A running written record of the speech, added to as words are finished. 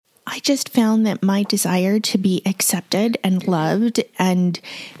just found that my desire to be accepted and loved and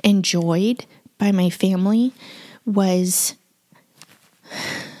enjoyed by my family was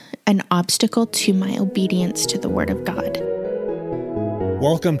an obstacle to my obedience to the Word of God.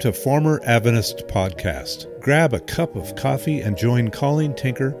 Welcome to Former Adventist Podcast. Grab a cup of coffee and join Colleen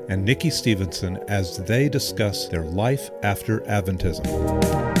Tinker and Nikki Stevenson as they discuss their life after Adventism.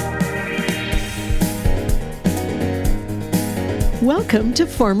 Welcome to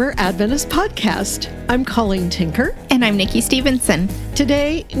Former Adventist Podcast. I'm Colleen Tinker. And I'm Nikki Stevenson.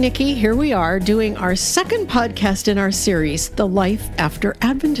 Today, Nikki, here we are doing our second podcast in our series, The Life After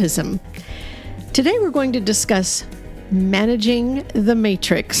Adventism. Today we're going to discuss managing the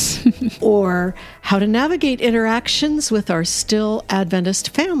matrix, or how to navigate interactions with our still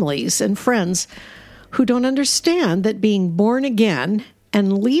Adventist families and friends who don't understand that being born again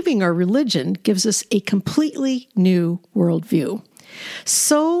and leaving our religion gives us a completely new worldview.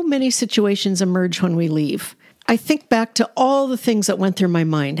 So many situations emerge when we leave. I think back to all the things that went through my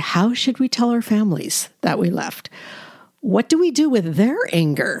mind. How should we tell our families that we left? What do we do with their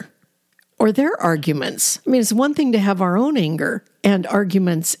anger or their arguments? I mean, it's one thing to have our own anger and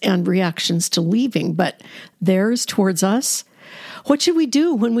arguments and reactions to leaving, but theirs towards us? What should we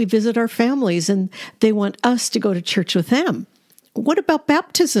do when we visit our families and they want us to go to church with them? What about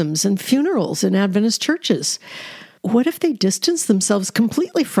baptisms and funerals in Adventist churches? What if they distance themselves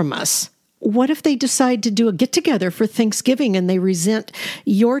completely from us? What if they decide to do a get-together for Thanksgiving and they resent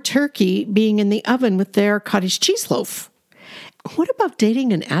your turkey being in the oven with their cottage cheese loaf? What about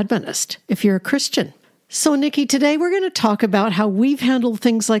dating an Adventist if you're a Christian? So, Nikki, today we're going to talk about how we've handled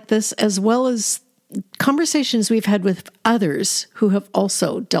things like this, as well as conversations we've had with others who have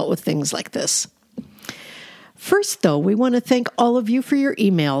also dealt with things like this. First, though, we want to thank all of you for your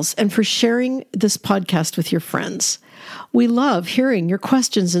emails and for sharing this podcast with your friends. We love hearing your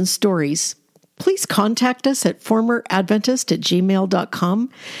questions and stories. Please contact us at formeradventist@gmail.com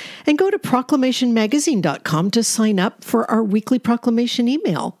and go to proclamationmagazine.com to sign up for our weekly proclamation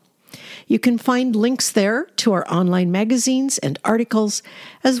email. You can find links there to our online magazines and articles,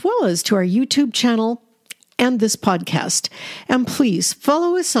 as well as to our YouTube channel and this podcast. And please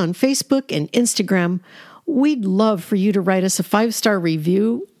follow us on Facebook and Instagram. We'd love for you to write us a 5-star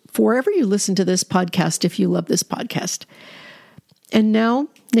review for wherever you listen to this podcast if you love this podcast. And now,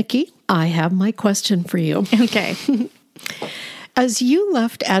 Nikki, I have my question for you. Okay. As you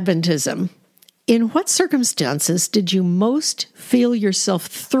left Adventism, in what circumstances did you most feel yourself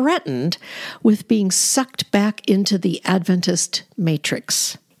threatened with being sucked back into the Adventist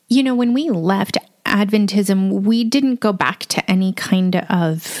matrix? You know, when we left Adventism, we didn't go back to any kind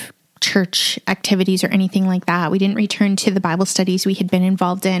of church activities or anything like that. We didn't return to the Bible studies we had been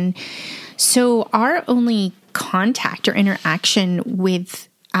involved in. So our only contact or interaction with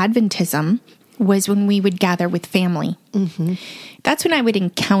Adventism was when we would gather with family. Mm-hmm. That's when I would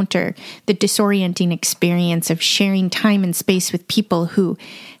encounter the disorienting experience of sharing time and space with people who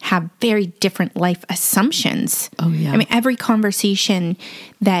have very different life assumptions. Oh, yeah. I mean, every conversation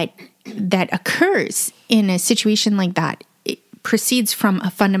that occurs in a situation like that proceeds from a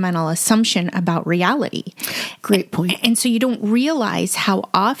fundamental assumption about reality. Great point. And so you don't realize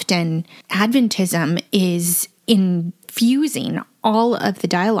how often Adventism is infusing all of the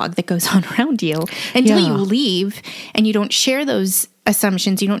dialogue that goes on around you until you leave and you don't share those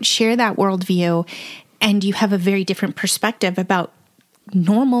assumptions, you don't share that worldview, and you have a very different perspective about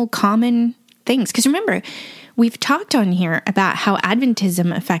normal, common things. Because remember, we've talked on here about how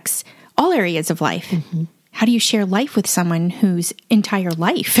Adventism affects all areas of life. Mm-hmm. How do you share life with someone whose entire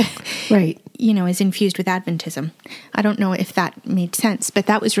life, right, is infused with Adventism? I don't know if that made sense, but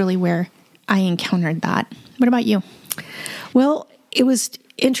that was really where I encountered that. What about you? Well, it was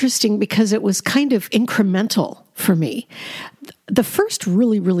interesting because it was kind of incremental for me. The first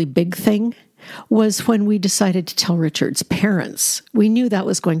really, really big thing was when we decided to tell Richard's parents. We knew that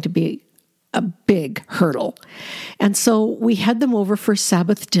was going to be a big hurdle. And so we had them over for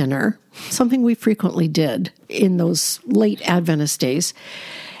Sabbath dinner, something we frequently did in those late Adventist days.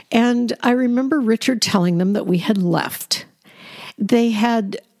 And I remember Richard telling them that we had left. They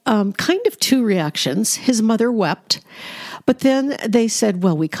had kind of two reactions. His mother wept, but then they said,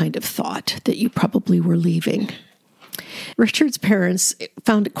 well, we kind of thought that you probably were leaving. Richard's parents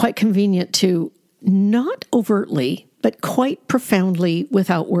found it quite convenient to not overtly, but quite profoundly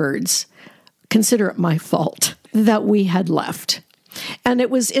without words, consider it my fault that we had left. And it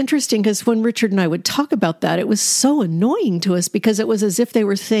was interesting because when Richard and I would talk about that, it was so annoying to us because it was as if they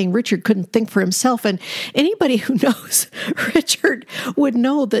were saying Richard couldn't think for himself. And anybody who knows Richard would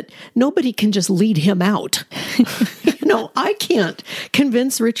know that nobody can just lead him out. No, I can't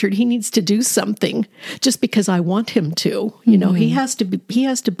convince Richard he needs to do something just because I want him to. You know, he has to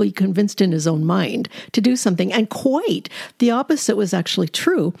be convinced in his own mind to do something. And quite the opposite was actually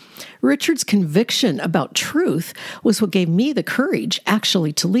true. Richard's conviction about truth was what gave me the courage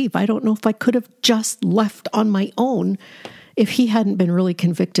actually to leave. I don't know if I could have just left on my own if he hadn't been really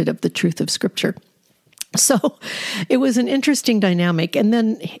convicted of the truth of Scripture. So it was an interesting dynamic. And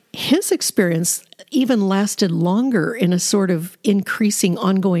then his experience even lasted longer in a sort of increasing,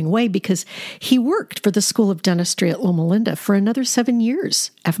 ongoing way because he worked for the School of Dentistry at Loma Linda for another 7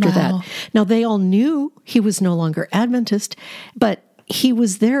 years after that. Now, they all knew he was no longer Adventist, but he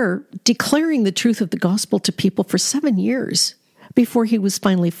was there declaring the truth of the gospel to people for 7 years before he was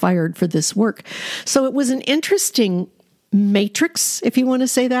finally fired for this work. So it was an interesting matrix, if you want to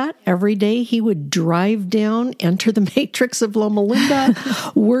say that. Every day he would drive down, enter the matrix of Loma Linda,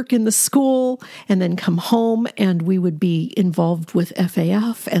 work in the school, and then come home, and we would be involved with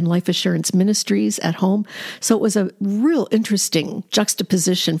FAF and Life Assurance Ministries at home. So it was a real interesting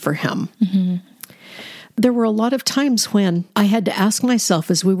juxtaposition for him. Mm-hmm. There were a lot of times when I had to ask myself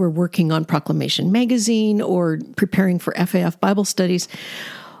as we were working on Proclamation Magazine or preparing for FAF Bible studies,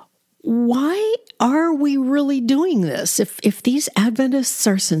 why are we really doing this? If these Adventists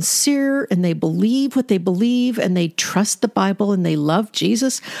are sincere and they believe what they believe and they trust the Bible and they love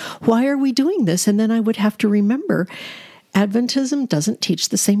Jesus, why are we doing this? And then I would have to remember, Adventism doesn't teach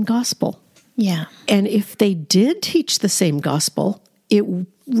the same gospel. Yeah. And if they did teach the same gospel, it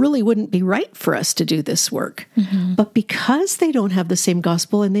really wouldn't be right for us to do this work. Mm-hmm. But because they don't have the same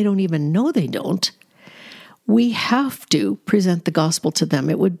gospel and they don't even know they don't, we have to present the gospel to them.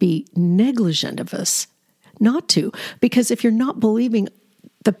 It would be negligent of us not to, because if you're not believing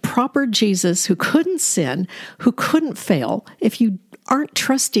the proper Jesus who couldn't sin, who couldn't fail, if you aren't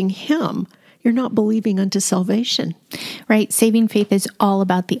trusting him, you're not believing unto salvation. Right. Saving faith is all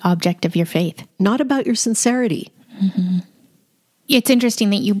about the object of your faith, not about your sincerity. Mm-hmm. It's interesting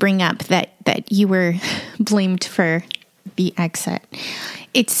that you bring up that you were blamed for the exit.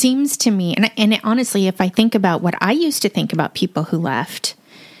 It seems to me, and honestly, if I think about what I used to think about people who left,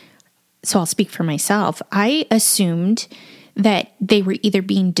 so I'll speak for myself, I assumed that they were either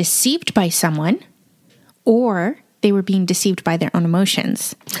being deceived by someone or they were being deceived by their own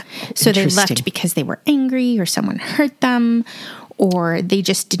emotions. So they left because they were angry or someone hurt them or they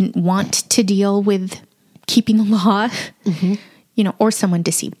just didn't want to deal with keeping the law, mm-hmm. Or someone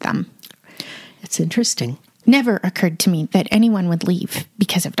deceived them. It's interesting. Never occurred to me that anyone would leave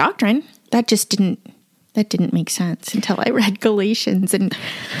because of doctrine. That didn't make sense until I read Galatians, and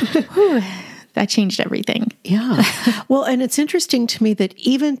that changed everything. Yeah. Well, and it's interesting to me that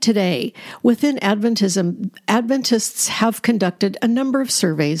even today, within Adventism, Adventists have conducted a number of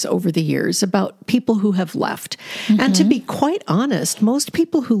surveys over the years about people who have left. Mm-hmm. And to be quite honest, most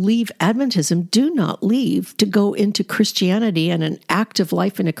people who leave Adventism do not leave to go into Christianity and an active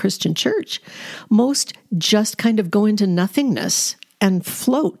life in a Christian church. Most just kind of go into nothingness and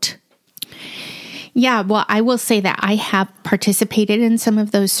float. Yeah, well, I will say that I have participated in some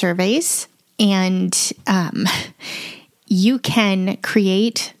of those surveys. And you can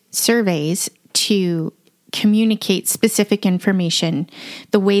create surveys to communicate specific information,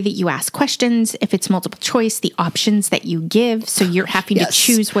 the way that you ask questions, if it's multiple choice, the options that you give. So you're having to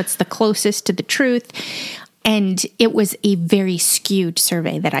choose what's the closest to the truth. And it was a very skewed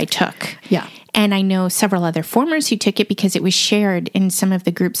survey that I took. Yeah. And I know several other formers who took it because it was shared in some of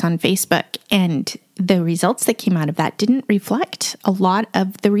the groups on Facebook. And the results that came out of that didn't reflect a lot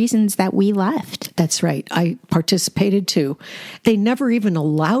of the reasons that we left. That's right. I participated too. They never even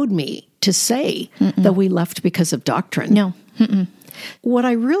allowed me to say that we left because of doctrine. No. Mm-mm. What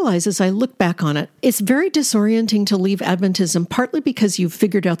I realize as I look back on it, it's very disorienting to leave Adventism, partly because you've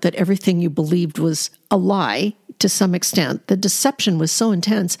figured out that everything you believed was a lie to some extent. The deception was so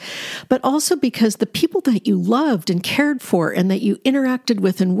intense, but also because the people that you loved and cared for and that you interacted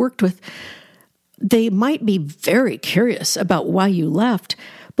with and worked with, they might be very curious about why you left,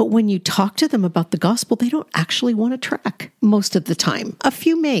 but when you talk to them about the gospel, they don't actually want to track most of the time. A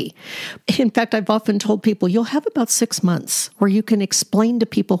few may. In fact, I've often told people, you'll have about 6 months where you can explain to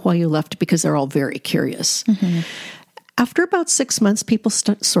people why you left because they're all very curious. Mm-hmm. After about 6 months, people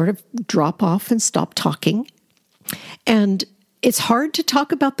sort of drop off and stop talking. And it's hard to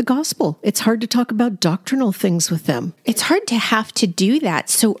talk about the gospel. It's hard to talk about doctrinal things with them. It's hard to have to do that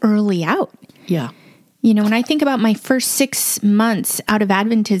so early out. Yeah. When I think about my first 6 months out of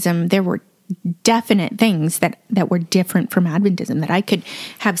Adventism, there were definite things that were different from Adventism that I could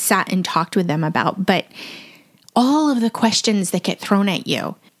have sat and talked with them about. But all of the questions that get thrown at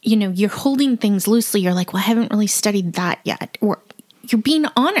you, you're holding things loosely. You're like, well, I haven't really studied that yet. Or you're being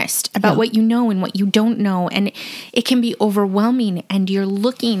honest about what you know and what you don't know. And it can be overwhelming. And you're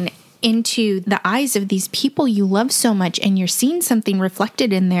looking into the eyes of these people you love so much, and you're seeing something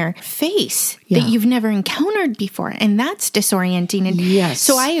reflected in their face that you've never encountered before. And that's disorienting. And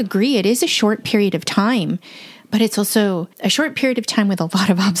so I agree, it is a short period of time, but it's also a short period of time with a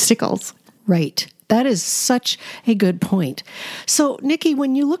lot of obstacles. Right. That is such a good point. So, Nikki,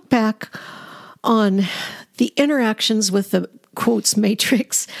 when you look back on the interactions with the quotes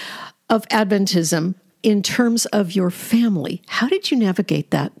matrix of Adventism in terms of your family, how did you navigate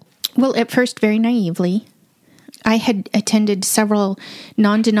that? Well, at first, very naively. I had attended several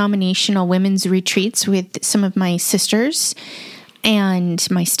non-denominational women's retreats with some of my sisters and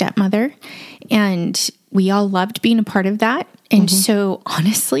my stepmother, and we all loved being a part of that. And so,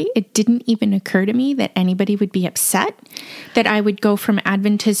 honestly, it didn't even occur to me that anybody would be upset that I would go from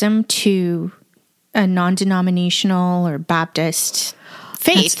Adventism to a non-denominational or Baptist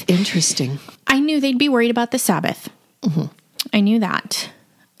faith. That's interesting. I knew they'd be worried about the Sabbath. I knew that.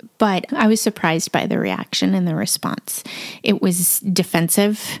 But I was surprised by the reaction and the response. It was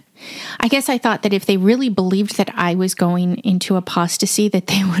defensive. I guess I thought that if they really believed that I was going into apostasy, that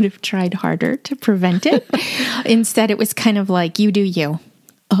they would have tried harder to prevent it. Instead, it was kind of like, you do you.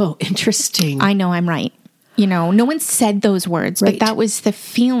 Oh, interesting. I know I'm right. No one said those words, but that was the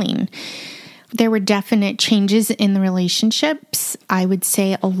feeling. There were definite changes in the relationships. I would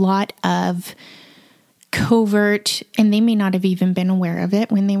say a lot of covert, and they may not have even been aware of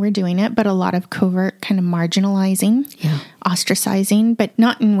it when they were doing it, but a lot of covert kind of marginalizing, ostracizing, but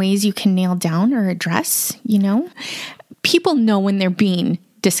not in ways you can nail down or address, People know when they're being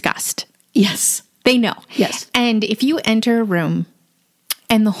discussed. Yes. They know. Yes. And if you enter a room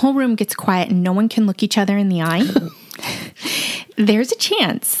and the whole room gets quiet and no one can look each other in the eye, there's a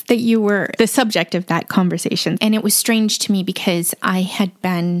chance that you were the subject of that conversation. And it was strange to me because I had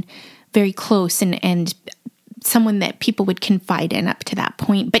been very close and someone that people would confide in up to that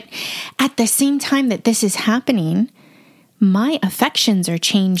point. But at the same time that this is happening, my affections are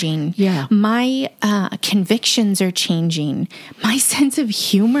changing. Yeah. My convictions are changing. My sense of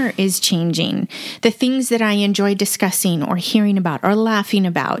humor is changing. The things that I enjoy discussing or hearing about or laughing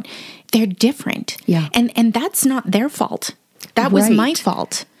about, they're different. Yeah. And that's not their fault. That was my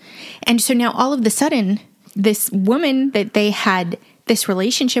fault. And so now all of a sudden, this woman that they had this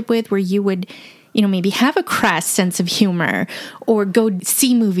relationship with, where you would, maybe have a crass sense of humor or go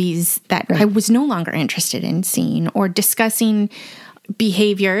see movies that I was no longer interested in seeing, or discussing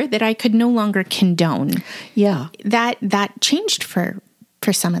behavior that I could no longer condone. Yeah. That changed for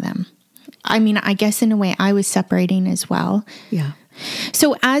some of them. I mean, I guess in a way I was separating as well. Yeah.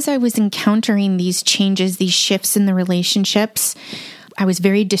 So as I was encountering these changes, these shifts in the relationships, I was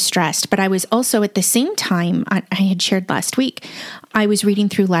very distressed, but I was also at the same time, I had shared last week, I was reading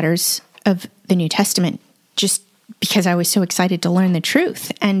through letters of the New Testament just because I was so excited to learn the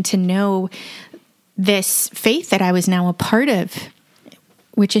truth and to know this faith that I was now a part of,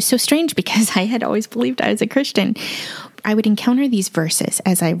 which is so strange because I had always believed I was a Christian. I would encounter these verses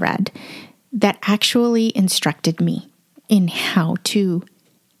as I read that actually instructed me in how to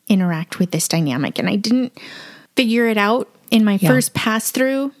interact with this dynamic. And I didn't figure it out in my first pass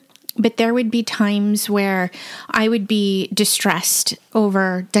through, but there would be times where I would be distressed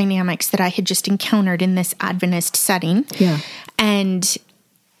over dynamics that I had just encountered in this Adventist setting. Yeah. And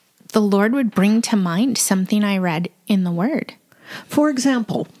the Lord would bring to mind something I read in the Word. For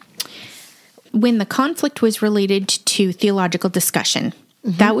example, when the conflict was related to theological discussion,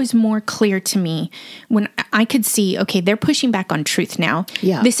 that was more clear to me when I could see, okay, they're pushing back on truth now.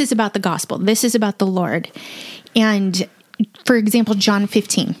 Yeah. This is about the gospel. This is about the Lord. And for example, John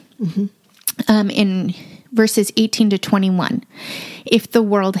 15, in verses 18 to 21, if the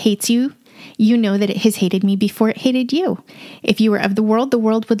world hates you, you know that it has hated me before it hated you. If you were of the world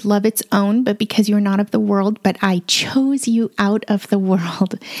would love its own, but because you are not of the world, but I chose you out of the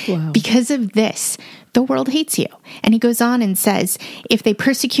world. Wow. Because of this, the world hates you. And he goes on and says, if they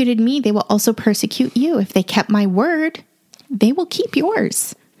persecuted me, they will also persecute you. If they kept my word, they will keep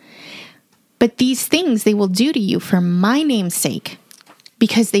yours. But these things they will do to you for my name's sake,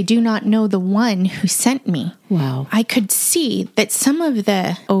 because they do not know the one who sent me. Wow. I could see that some of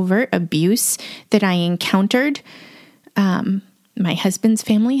the overt abuse that I encountered, my husband's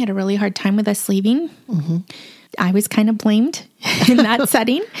family had a really hard time with us leaving. I was kind of blamed in that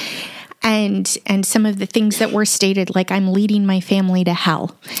setting. And some of the things that were stated, like I'm leading my family to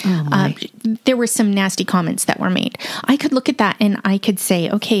hell. There were some nasty comments that were made. I could look at that and I could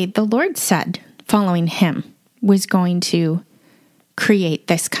say, okay, the Lord said following him was going to create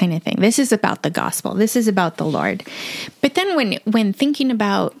this kind of thing. This is about the gospel. This is about the Lord. But then when thinking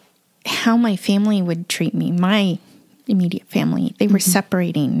about how my family would treat me, my immediate family, they were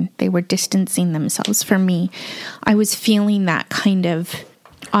separating, they were distancing themselves from me. I was feeling that kind of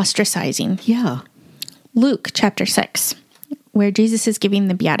ostracizing. Yeah. Luke chapter 6, where Jesus is giving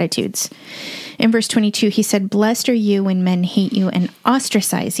the Beatitudes. In verse 22, he said, "Blessed are you when men hate you and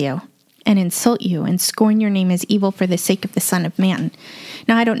ostracize you and insult you and scorn your name as evil for the sake of the Son of Man."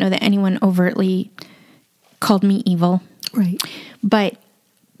 Now, I don't know that anyone overtly called me evil. Right. But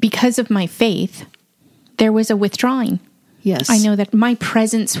because of my faith, there was a withdrawing. Yes. I know that my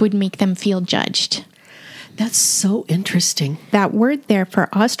presence would make them feel judged. That's so interesting. That word there for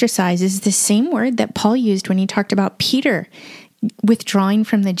ostracize is the same word that Paul used when he talked about Peter withdrawing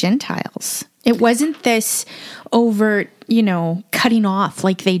from the Gentiles. It wasn't this overt, cutting off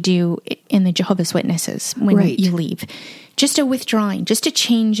like they do in the Jehovah's Witnesses when you leave. Just a withdrawing, just a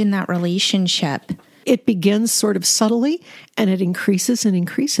change in that relationship. It begins sort of subtly and it increases and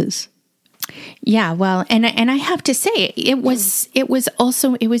increases. Yeah, well, and I have to say it was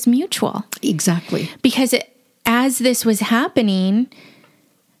mutual. Exactly. Because as this was happening,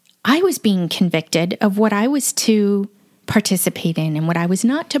 I was being convicted of what I was to participate in and what I was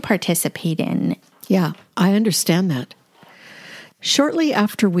not to participate in. Yeah, I understand that. Shortly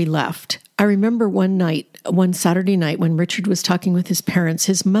after we left, I remember one Saturday night when Richard was talking with his parents,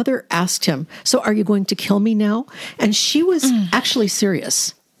 his mother asked him, "So are you going to kill me now?" And she was actually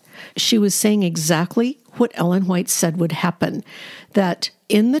serious. She was saying exactly what Ellen White said would happen, that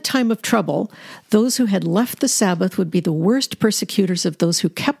in the time of trouble, those who had left the Sabbath would be the worst persecutors of those who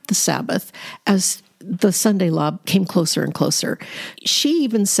kept the Sabbath as the Sunday law came closer and closer. She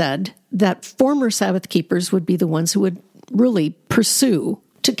even said that former Sabbath keepers would be the ones who would really pursue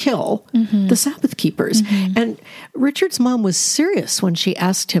to kill the Sabbath keepers. And Richard's mom was serious when she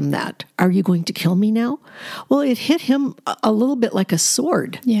asked him that. "Are you going to kill me now?" Well, it hit him a little bit like a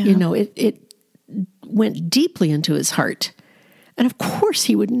sword. Yeah. It went deeply into his heart. And of course,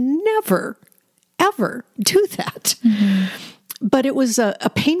 he would never, ever do that. But it was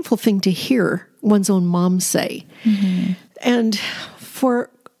a painful thing to hear one's own mom say. And for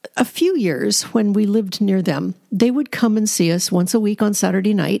a few years, when we lived near them, they would come and see us once a week on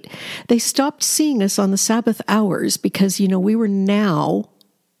Saturday night. They stopped seeing us on the Sabbath hours because, we were now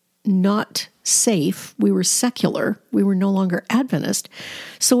not safe. We were secular. We were no longer Adventist.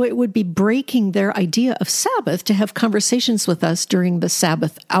 So it would be breaking their idea of Sabbath to have conversations with us during the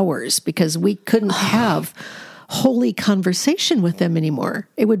Sabbath hours because we couldn't have holy conversation with them anymore.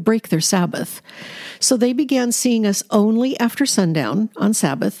 It would break their Sabbath. So they began seeing us only after sundown on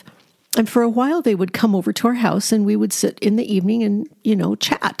Sabbath. And for a while, they would come over to our house and we would sit in the evening and,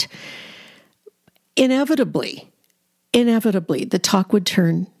 chat. Inevitably, the talk would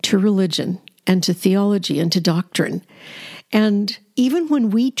turn to religion and to theology and to doctrine. And even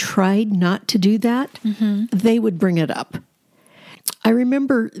when we tried not to do that, they would bring it up. I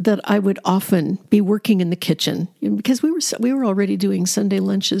remember that I would often be working in the kitchen because we were already doing Sunday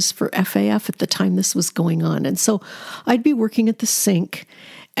lunches for FAF at the time this was going on. And so I'd be working at the sink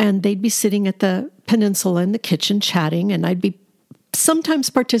and they'd be sitting at the peninsula in the kitchen chatting, and I'd be sometimes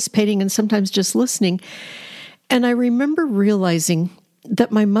participating and sometimes just listening. And I remember realizing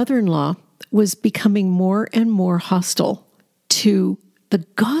that my mother-in-law was becoming more and more hostile to the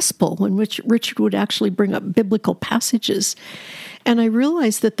gospel when Richard would actually bring up biblical passages. And I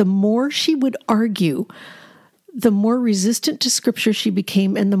realized that the more she would argue, the more resistant to Scripture she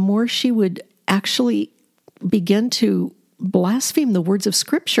became, and the more she would actually begin to blaspheme the words of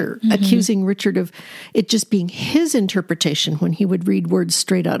Scripture, accusing Richard of it just being his interpretation when he would read words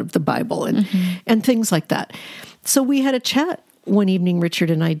straight out of the Bible and things like that. So we had a chat one evening, Richard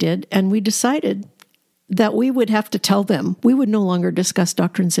and I did, and we decided that we would have to tell them we would no longer discuss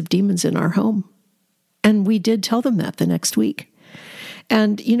doctrines of demons in our home. And we did tell them that the next week.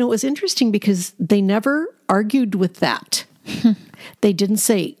 And, it was interesting because they never argued with that. They didn't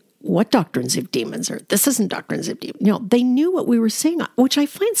say, "What doctrines of demons?" or "This isn't doctrines of demons." They knew what we were saying, which I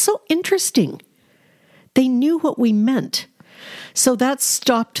find so interesting. They knew what we meant. So that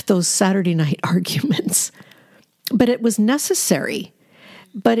stopped those Saturday night arguments. But it was necessary.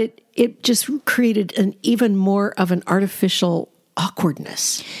 But it just created an even more of an artificial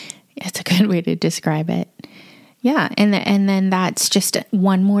awkwardness. It's a good way to describe it. Yeah, and then that's just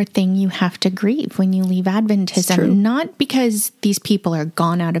one more thing you have to grieve when you leave Adventism. Not because these people are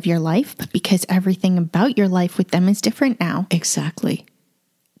gone out of your life, but because everything about your life with them is different now. Exactly.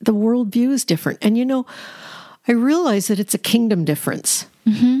 The worldview is different. And I realize that it's a kingdom difference.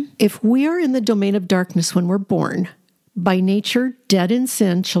 If we are in the domain of darkness when we're born, by nature dead in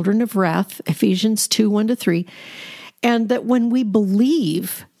sin, children of wrath, Ephesians 2:1-3, and that when we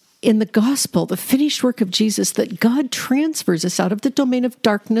believe in the gospel, the finished work of Jesus, that God transfers us out of the domain of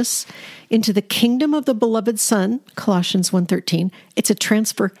darkness into the kingdom of the beloved Son, Colossians 1:13. It's a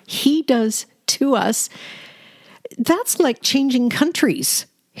transfer He does to us. That's like changing countries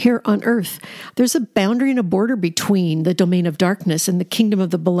here on earth. There's a boundary and a border between the domain of darkness and the kingdom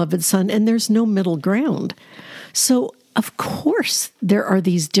of the beloved Son, and there's no middle ground. So, of course, there are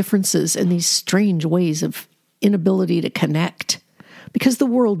these differences and these strange ways of inability to connect, because the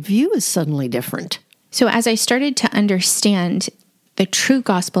worldview is suddenly different. So as I started to understand the true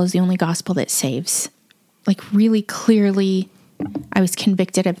gospel is the only gospel that saves, like really clearly, I was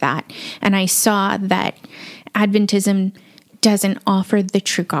convicted of that. And I saw that Adventism doesn't offer the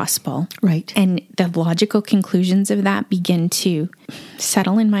true gospel. Right. And the logical conclusions of that begin to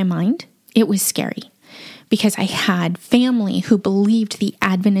settle in my mind. It was scary because I had family who believed the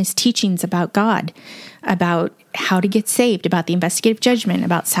Adventist teachings about God, about how to get saved, about the investigative judgment,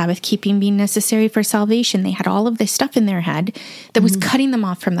 about Sabbath keeping being necessary for salvation. They had all of this stuff in their head that was cutting them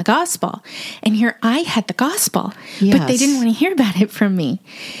off from the gospel. And here I had the gospel, but they didn't want to hear about it from me.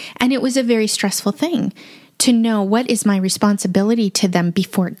 And it was a very stressful thing to know what is my responsibility to them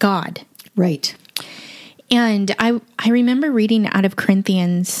before God. Right. And I remember reading out of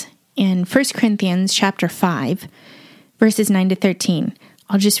Corinthians in 1 Corinthians chapter 5, verses 9-13.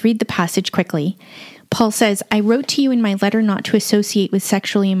 I'll just read the passage quickly. Paul says, I wrote to you in my letter not to associate with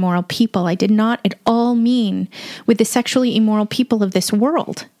sexually immoral people. I did not at all mean with the sexually immoral people of this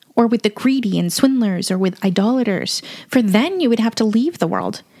world, or with the greedy and swindlers, or with idolaters, for then you would have to leave the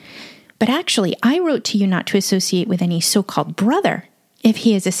world. But actually, I wrote to you not to associate with any so-called brother, if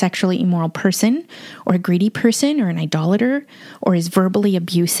he is a sexually immoral person, or a greedy person, or an idolater, or is verbally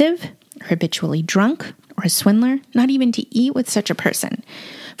abusive, or habitually drunk, or a swindler, not even to eat with such a person.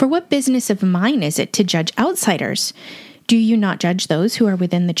 For what business of mine is it to judge outsiders? Do you not judge those who are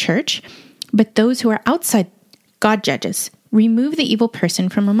within the church? But those who are outside, God judges. Remove the evil person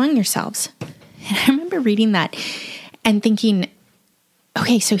from among yourselves. And I remember reading that and thinking,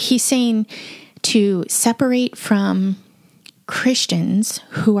 okay, so he's saying to separate from Christians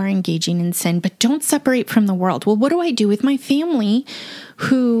who are engaging in sin, but don't separate from the world. Well, what do I do with my family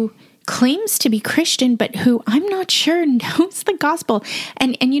who claims to be Christian, but who I'm not sure knows the gospel?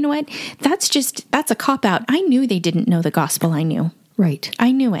 And you know what? That's a cop-out. I knew they didn't know the gospel I knew. Right.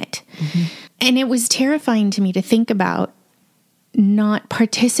 I knew it. Mm-hmm. And it was terrifying to me to think about not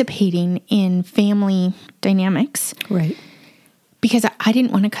participating in family dynamics. Right. Because I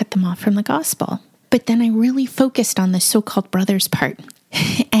didn't want to cut them off from the gospel. But then I really focused on the so-called brothers part.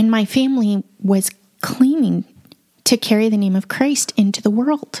 And my family was claiming to carry the name of Christ into the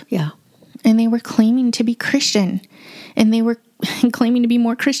world. Yeah. And they were claiming to be Christian. And they were claiming to be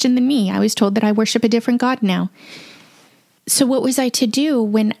more Christian than me. I was told that I worship a different God now. So what was I to do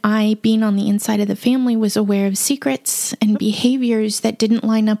when I, being on the inside of the family, was aware of secrets and behaviors that didn't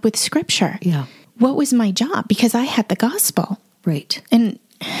line up with Scripture? Yeah. What was my job? Because I had the gospel. Right. And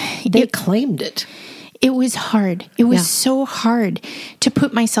they claimed it. It was hard. It was so hard to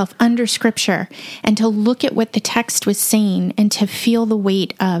put myself under Scripture and to look at what the text was saying and to feel the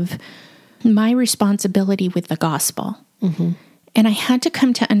weight of my responsibility with the gospel. Mm-hmm. And I had to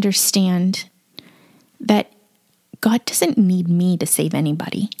come to understand that God doesn't need me to save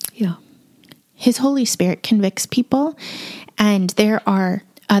anybody. Yeah. His Holy Spirit convicts people, and there are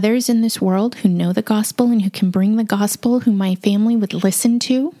others in this world who know the gospel and who can bring the gospel, who my family would listen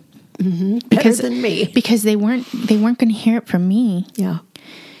to. Mm-hmm. Better than me. Because they weren't going to hear it from me. Yeah.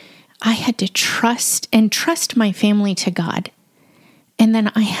 I had to trust my family to God. And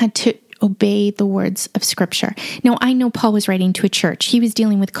then I had to obey the words of Scripture. Now, I know Paul was writing to a church. He was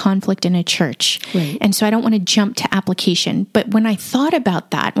dealing with conflict in a church. Right. And so I don't want to jump to application. But when I thought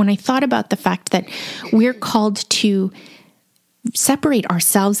about that, when I thought about the fact that we're called to separate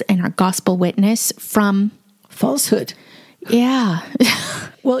ourselves and our gospel witness from falsehood. Yeah.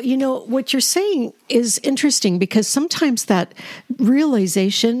 Well, you know, what you're saying is interesting because sometimes that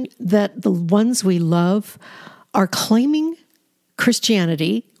realization that the ones we love are claiming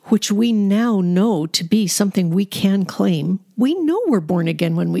Christianity, which we now know to be something we can claim. We know we're born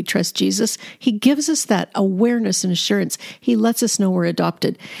again when we trust Jesus. He gives us that awareness and assurance. He lets us know we're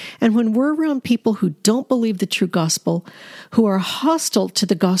adopted. And when we're around people who don't believe the true gospel, who are hostile to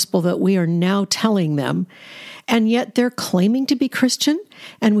the gospel that we are now telling them, and yet they're claiming to be Christian,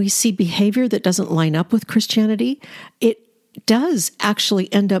 and we see behavior that doesn't line up with Christianity, it does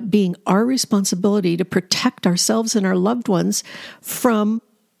actually end up being our responsibility to protect ourselves and our loved ones from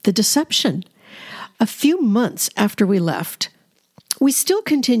the deception. a few months after we left, we still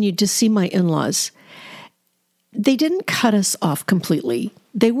continued to see my in-laws. They didn't cut us off completely.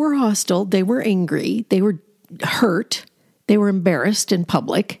 They were hostile. They were angry. They were hurt. They were embarrassed in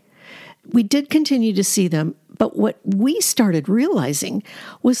public. We did continue to see them. But what we started realizing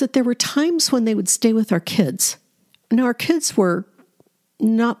was that there were times when they would stay with our kids. Now, our kids were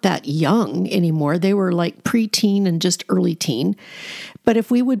not that young anymore. They were like preteen and just early teen. But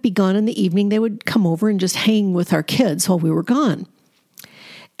if we would be gone in the evening, they would come over and just hang with our kids while we were gone.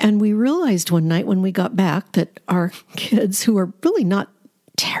 And we realized one night when we got back that our kids, who are really not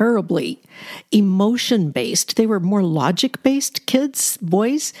terribly emotion-based, they were more logic-based kids,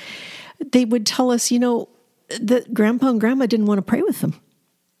 boys, they would tell us, that Grandpa and Grandma didn't want to pray with them.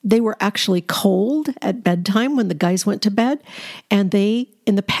 They were actually cold at bedtime when the guys went to bed, and they,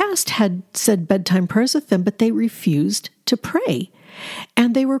 in the past, had said bedtime prayers with them, but they refused to pray,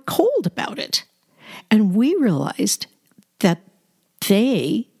 and they were cold about it. And we realized that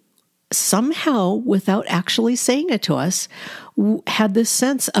they somehow, without actually saying it to us, had this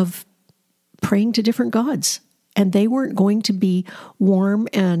sense of praying to different gods, and they weren't going to be warm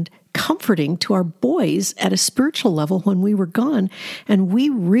and comforting to our boys at a spiritual level when we were gone, and we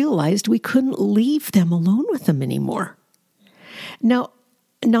realized we couldn't leave them alone with them anymore. Now,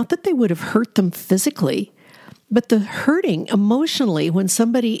 not that they would have hurt them physically, but the hurting emotionally when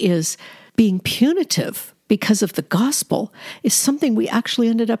somebody is being punitive because of the gospel is something we actually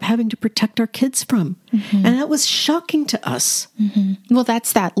ended up having to protect our kids from. Mm-hmm. And that was shocking to us. Mm-hmm. Well,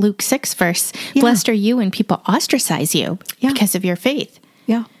 that's that Luke 6 verse. Yeah. Blessed are you when people ostracize you because of your faith.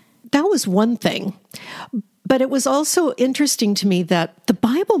 Yeah. That was one thing. But it was also interesting to me that the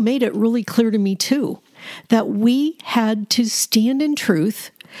Bible made it really clear to me too, that we had to stand in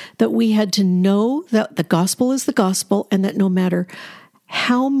truth, that we had to know that the gospel is the gospel, and that no matter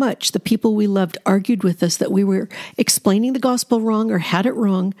how much the people we loved argued with us that we were explaining the gospel wrong or had it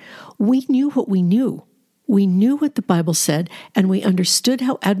wrong, we knew what we knew. We knew what the Bible said, and we understood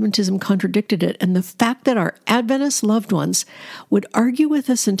how Adventism contradicted it. And the fact that our Adventist loved ones would argue with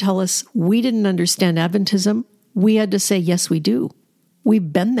us and tell us we didn't understand Adventism, we had to say, yes, we do.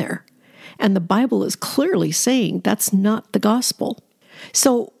 We've been there. And the Bible is clearly saying that's not the gospel.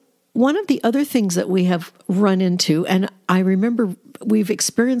 So one of the other things that we have run into, and I remember we've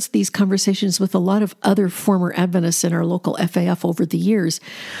experienced these conversations with a lot of other former Adventists in our local FAF over the years,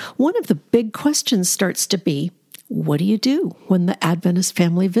 one of the big questions starts to be, what do you do when the Adventist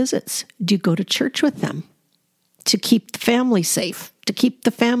family visits? Do you go to church with them to keep the family safe, to keep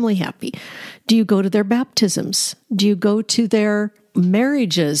the family happy? Do you go to their baptisms? Do you go to their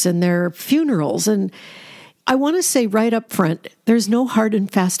marriages and their funerals? And I want to say right up front, there's no hard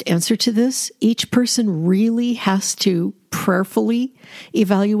and fast answer to this. Each person really has to prayerfully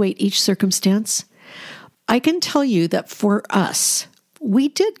evaluate each circumstance. I can tell you that for us, we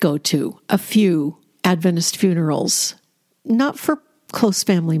did go to a few Adventist funerals, not for close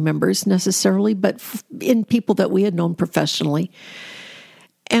family members necessarily, but in people that we had known professionally.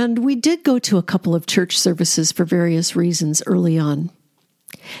 And we did go to a couple of church services for various reasons early on.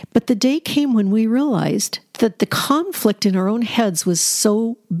 But the day came when we realized that the conflict in our own heads was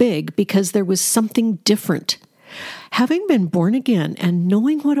so big because there was something different. Having been born again and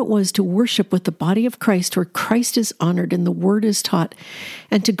knowing what it was to worship with the body of Christ, where Christ is honored and the word is taught,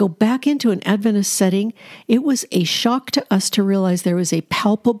 and to go back into an Adventist setting, it was a shock to us to realize there was a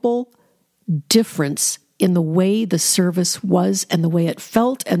palpable difference in the way the service was and the way it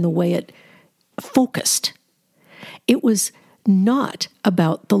felt and the way it focused. It was not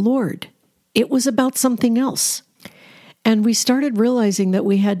about the Lord. It was about something else. And we started realizing that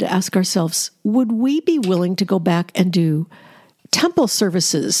we had to ask ourselves, would we be willing to go back and do temple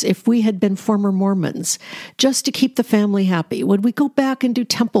services if we had been former Mormons, just to keep the family happy? Would we go back and do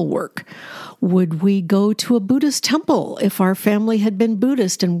temple work? Would we go to a Buddhist temple if our family had been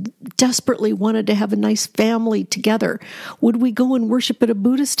Buddhist and desperately wanted to have a nice family together? Would we go and worship at a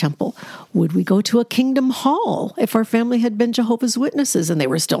Buddhist temple? Would we go to a Kingdom Hall if our family had been Jehovah's Witnesses and they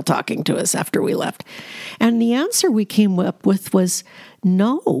were still talking to us after we left? And the answer we came up with was,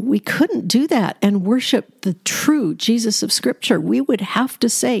 no, we couldn't do that and worship the true Jesus of Scripture. We would have to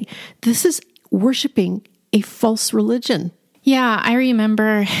say, this is worshiping a false religion. Yeah, I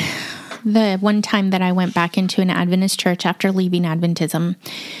remember the one time that I went back into an Adventist church after leaving Adventism.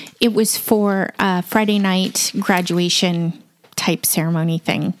 It was for a Friday night graduation type ceremony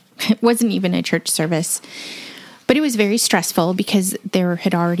thing. It wasn't even a church service, but it was very stressful because there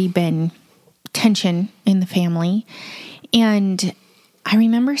had already been tension in the family. And I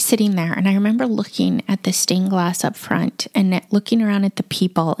remember sitting there and I remember looking at the stained glass up front and looking around at the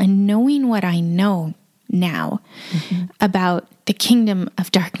people and knowing what I know now about the kingdom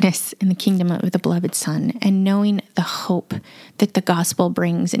of darkness and the kingdom of the beloved Son, and knowing the hope that the gospel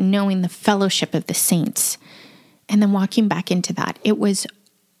brings and knowing the fellowship of the saints. And then walking back into that, it was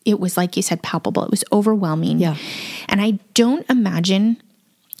like you said, palpable. It was overwhelming. Yeah. And I don't imagine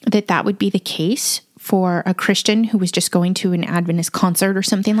that would be the case for a Christian who was just going to an Adventist concert or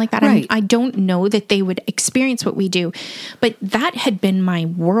something like that. Right. I don't know that they would experience what we do, but that had been my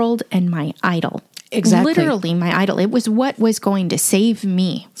world and my idol. Exactly. Literally my idol. It was what was going to save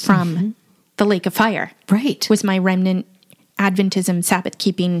me from the lake of fire. Right. Was my remnant Adventism, Sabbath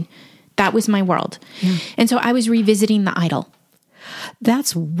keeping. That was my world. Yeah. And so I was revisiting the idol.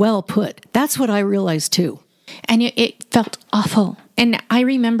 That's well put. That's what I realized too. And it felt awful. And I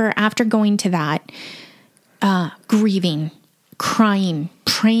remember after going to that, grieving, crying,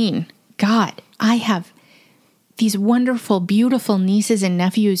 praying, God, I have these wonderful, beautiful nieces and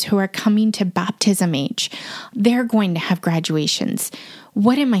nephews who are coming to baptism age. They're going to have graduations.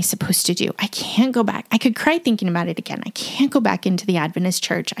 What am I supposed to do? I can't go back. I could cry thinking about it again. I can't go back into the Adventist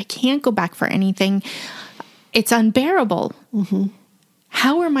church. I can't go back for anything. It's unbearable.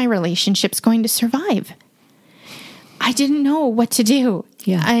 How are my relationships going to survive? I didn't know what to do.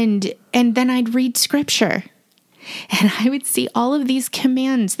 Yeah. And then I'd read scripture and I would see all of these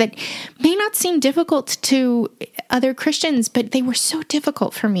commands that may not seem difficult to other Christians, but they were so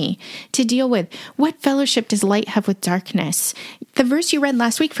difficult for me to deal with. What fellowship does light have with darkness? The verse you read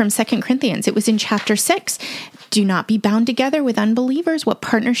last week from 2 Corinthians, it was in chapter 6. Do not be bound together with unbelievers. What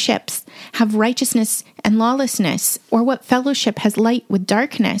partnerships have righteousness and lawlessness? Or what fellowship has light with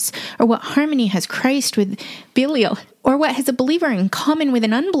darkness? Or what harmony has Christ with Belial? Or what has a believer in common with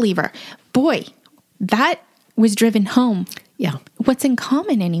an unbeliever? Boy, that was driven home. Yeah. What's in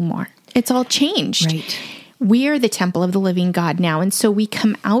common anymore? It's all changed. Right. We are the temple of the living God now. And so we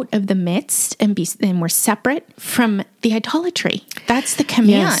come out of the midst and we're separate from the idolatry. That's the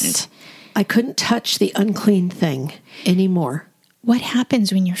command. Yes. I couldn't touch the unclean thing anymore. What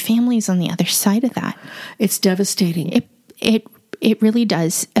happens when your family's on the other side of that? It's devastating. It really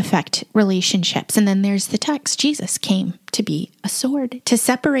does affect relationships. And then there's the text. Jesus came to be a sword, to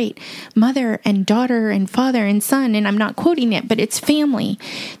separate mother and daughter and father and son. And I'm not quoting it, but it's family.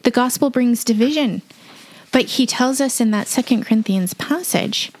 The gospel brings division. But he tells us in that 2 Corinthians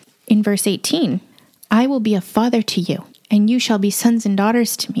passage in verse 18, I will be a father to you, and you shall be sons and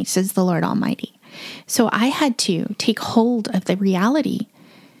daughters to me, says the Lord Almighty. So I had to take hold of the reality.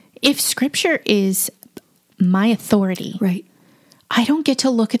 If scripture is my authority, right, I don't get to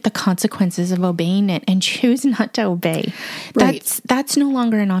look at the consequences of obeying it and choose not to obey. Right. That's no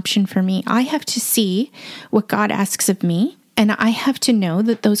longer an option for me. I have to see what God asks of me, and I have to know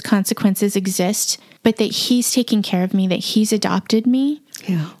that those consequences exist, but that he's taking care of me, that he's adopted me.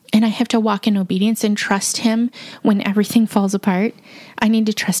 Yeah. And I have to walk in obedience and trust him when everything falls apart. I need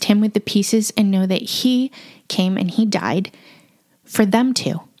to trust him with the pieces and know that he came and he died for them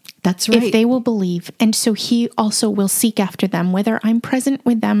too. That's right. If they will believe. And so he also will seek after them, whether I'm present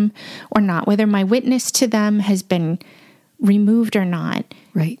with them or not, whether my witness to them has been removed or not.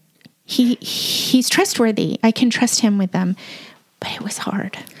 Right. He's trustworthy. I can trust him with them. But it was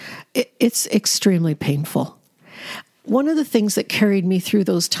hard. It's extremely painful. One of the things that carried me through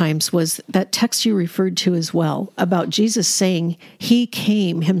those times was that text you referred to as well, about Jesus saying he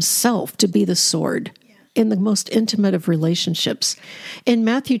came himself to be the sword in the most intimate of relationships. In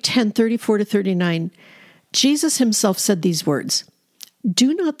Matthew 10:34-39, Jesus himself said these words,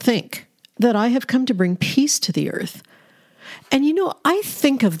 "Do not think that I have come to bring peace to the earth." And I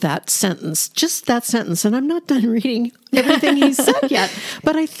think of that sentence, just that sentence, and I'm not done reading everything he said yet,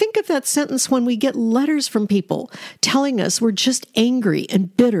 but I think of that sentence when we get letters from people telling us we're just angry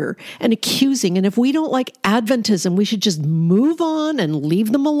and bitter and accusing, and if we don't like Adventism, we should just move on and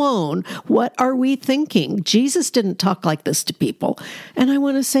leave them alone. What are we thinking? Jesus didn't talk like this to people. And I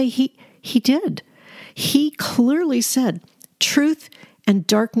want to say he did. He clearly said, truth and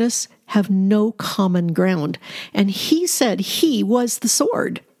darkness have no common ground. And he said he was the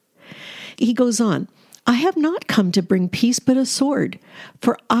sword. He goes on, I have not come to bring peace, but a sword.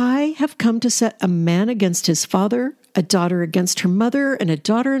 For I have come to set a man against his father, a daughter against her mother, and a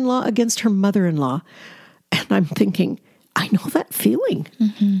daughter-in-law against her mother-in-law. And I'm thinking, I know that feeling.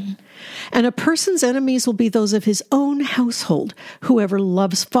 Mm-hmm. And a person's enemies will be those of his own household. Whoever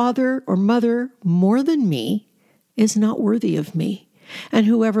loves father or mother more than me is not worthy of me. And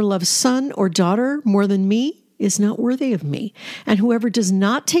whoever loves son or daughter more than me is not worthy of me. And whoever does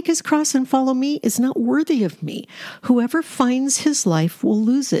not take his cross and follow me is not worthy of me. Whoever finds his life will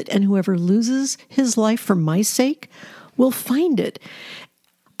lose it, and whoever loses his life for my sake will find it.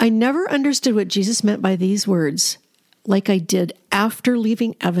 I never understood what Jesus meant by these words like I did after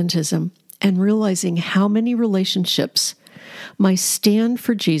leaving Adventism and realizing how many relationships my stand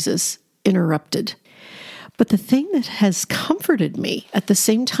for Jesus interrupted. But the thing that has comforted me at the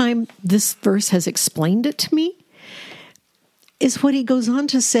same time this verse has explained it to me is what he goes on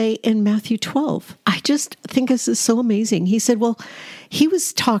to say in Matthew 12. I just think this is so amazing. He said, well, he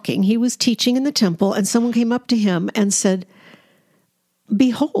was teaching in the temple, and someone came up to him and said,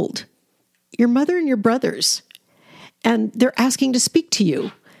 behold, your mother and your brothers, and they're asking to speak to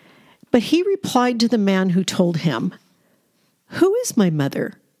you. But he replied to the man who told him, who is my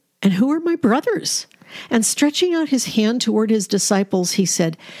mother and who are my brothers? And stretching out his hand toward his disciples, he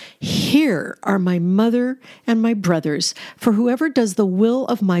said, here are my mother and my brothers, for whoever does the will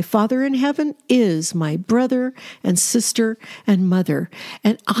of my Father in heaven is my brother and sister and mother.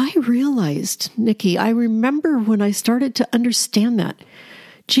 And I realized, Nikki, I remember when I started to understand that,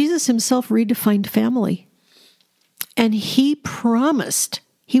 Jesus himself redefined family. And he promised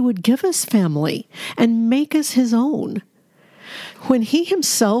he would give us family and make us his own. When he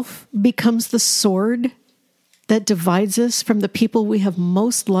himself becomes the sword that divides us from the people we have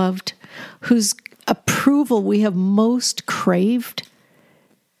most loved, whose approval we have most craved,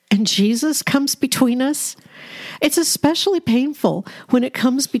 and Jesus comes between us, it's especially painful when it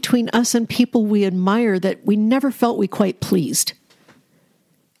comes between us and people we admire that we never felt we quite pleased.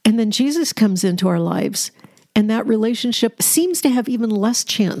 And then Jesus comes into our lives, and that relationship seems to have even less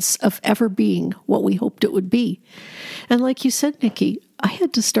chance of ever being what we hoped it would be. And like you said, Nikki, I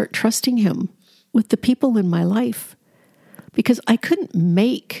had to start trusting him with the people in my life because I couldn't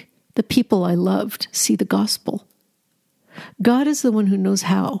make the people I loved see the gospel. God is the one who knows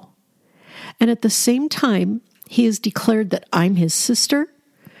how. And at the same time, he has declared that I'm his sister,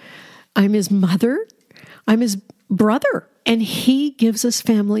 I'm his mother, I'm his brother. And he gives us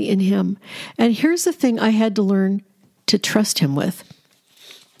family in him. And here's the thing I had to learn to trust him with.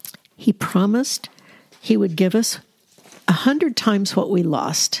 He promised he would give us 100 times what we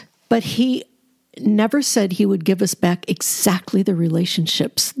lost. But he never said he would give us back exactly the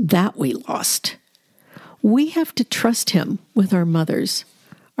relationships that we lost. We have to trust him with our mothers,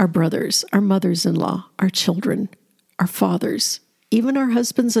 our brothers, our mothers-in-law, our children, our fathers, even our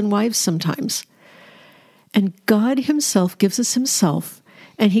husbands and wives sometimes. And God himself gives us himself,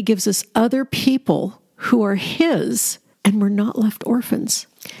 and he gives us other people who are his, and we're not left orphans.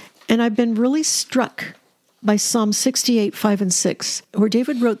 And I've been really struck by Psalm 68, 5 and 6, where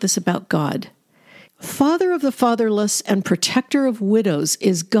David wrote this about God. Father of the fatherless and protector of widows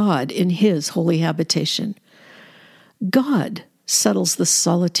is God in his holy habitation. God settles the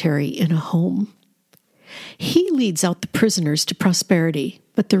solitary in a home. He leads out the prisoners to prosperity,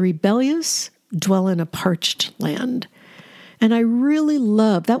 but the rebellious dwell in a parched land. And I really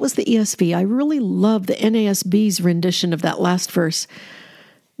love, that was the ESV, I really love the NASB's rendition of that last verse.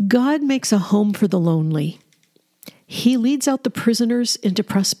 God makes a home for the lonely. He leads out the prisoners into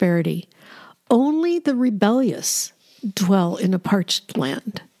prosperity. Only the rebellious dwell in a parched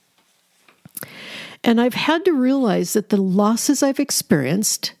land. And I've had to realize that the losses I've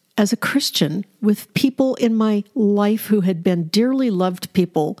experienced as a Christian with people in my life who had been dearly loved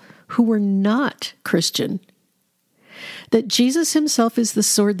people who were not Christian, that Jesus himself is the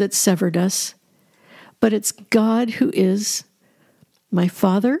sword that severed us, but it's God who is my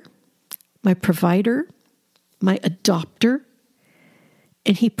father, my provider, my adopter,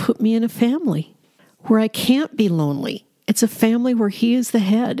 and he put me in a family where I can't be lonely. It's a family where he is the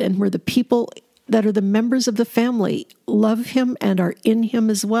head and where the people that are the members of the family love him and are in him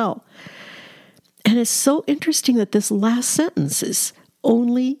as well. And it's so interesting that this last sentence is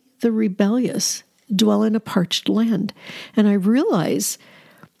only the rebellious dwell in a parched land. And I realize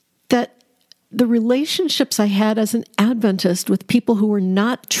that the relationships I had as an Adventist with people who were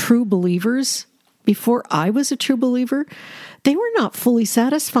not true believers before I was a true believer, they were not fully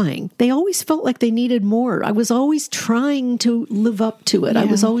satisfying. They always felt like they needed more. I was always trying to live up to it. Yeah. I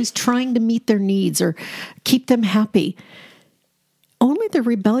was always trying to meet their needs or keep them happy. Only the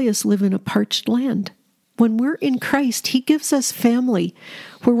rebellious live in a parched land. When we're in Christ, he gives us family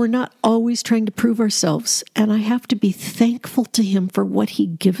where we're not always trying to prove ourselves. And I have to be thankful to him for what he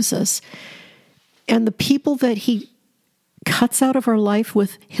gives us. And the people that he cuts out of our life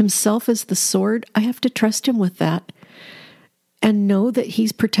with himself as the sword, I have to trust him with that and know that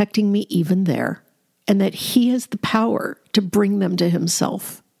he's protecting me even there and that he has the power to bring them to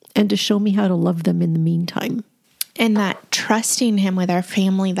himself and to show me how to love them in the meantime. And that trusting him with our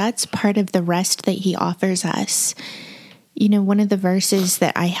family, that's part of the rest that he offers us. You know, one of the verses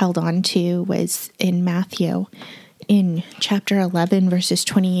that I held on to was in Matthew, in chapter 11, verses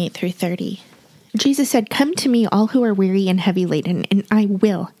 28 through 30. Jesus said, "Come to me, all who are weary and heavy laden, and I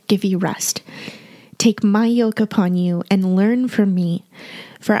will give you rest. Take my yoke upon you and learn from me,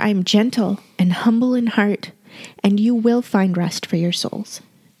 for I am gentle and humble in heart, and you will find rest for your souls.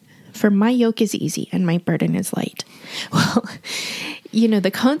 For my yoke is easy and my burden is light." Well, you know,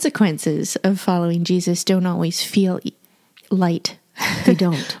 the consequences of following Jesus don't always feel light. They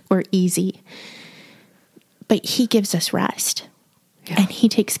don't. Or easy. But he gives us rest. Yeah. And he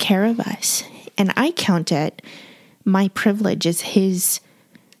takes care of us. And I count it my privilege as his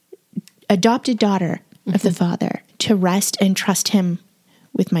adopted daughter of the Father to rest and trust him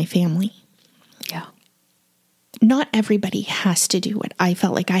with my family. Yeah. Not everybody has to do what I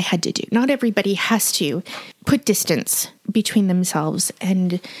felt like I had to do. Not everybody has to put distance between themselves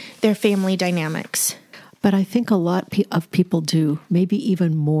and their family dynamics. But I think a lot of people do, maybe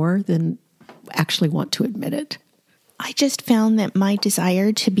even more than actually want to admit it. I just found that my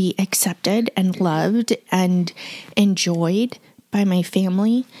desire to be accepted and loved and enjoyed by my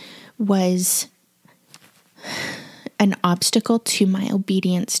family was an obstacle to my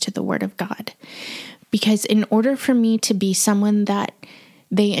obedience to the Word of God. Because in order for me to be someone that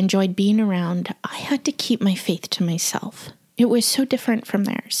they enjoyed being around, I had to keep my faith to myself. It was so different from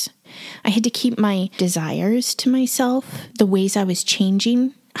theirs. I had to keep my desires to myself, the ways I was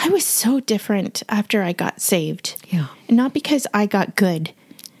changing. I was so different after I got saved. Yeah. Not because I got good.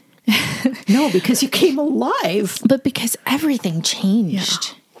 No, because you came alive. But because everything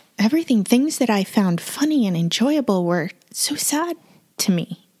changed. Yeah. Things that I found funny and enjoyable were so sad to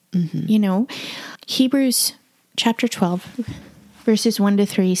me. Mm-hmm. You know, Hebrews chapter 12, verses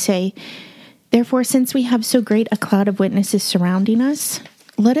 1-3 say, "Therefore, since we have so great a cloud of witnesses surrounding us,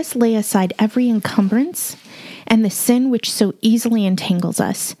 let us lay aside every encumbrance and the sin which so easily entangles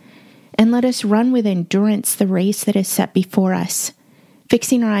us, and let us run with endurance the race that is set before us,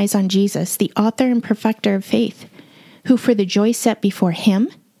 fixing our eyes on Jesus, the author and perfecter of faith, who for the joy set before him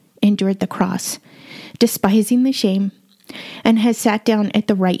endured the cross, despising the shame, and has sat down at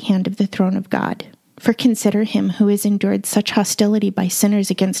the right hand of the throne of God. For consider him who has endured such hostility by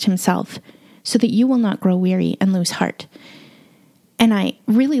sinners against himself, so that you will not grow weary and lose heart." And I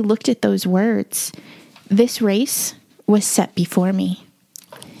really looked at those words. This race was set before me.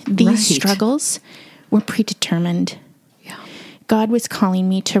 These struggles were predetermined. Yeah. God was calling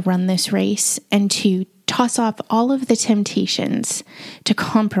me to run this race and to toss off all of the temptations to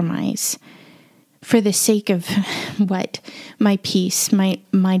compromise for the sake of my peace,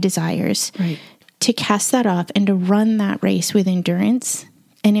 my desires, right. To cast that off and to run that race with endurance.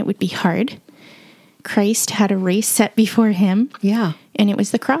 And it would be hard. Christ had a race set before him. Yeah. And it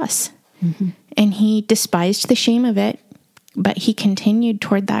was the cross. Mm-hmm. And he despised the shame of it, but he continued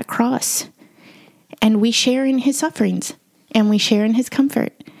toward that cross. And we share in his sufferings, and we share in his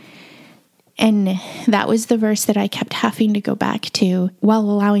comfort. And that was the verse that I kept having to go back to while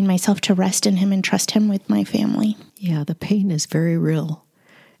allowing myself to rest in him and trust him with my family. Yeah, the pain is very real,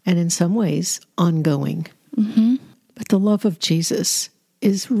 and in some ways, ongoing. Mm-hmm. But the love of Jesus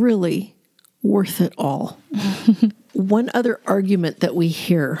is really worth it all. One other argument that we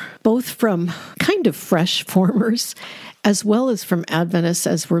hear, both from kind of fresh formers as well as from Adventists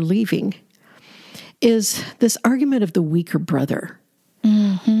as we're leaving, is this argument of the weaker brother.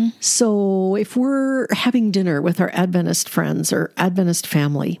 Mm-hmm. So if we're having dinner with our Adventist friends or Adventist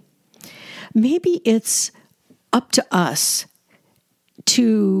family, maybe it's up to us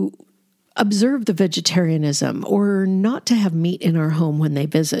to observe the vegetarianism or not to have meat in our home when they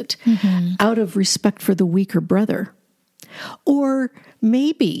visit, out of respect for the weaker brother. Or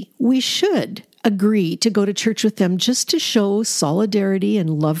maybe we should agree to go to church with them just to show solidarity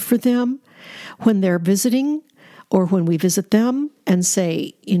and love for them when they're visiting or when we visit them, and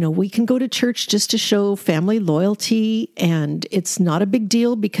say, we can go to church just to show family loyalty, and it's not a big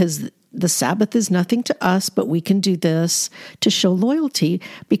deal because the Sabbath is nothing to us, but we can do this to show loyalty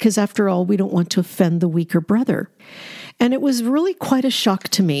because, after all, we don't want to offend the weaker brother. And it was really quite a shock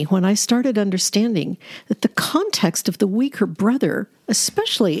to me when I started understanding that the context of the weaker brother,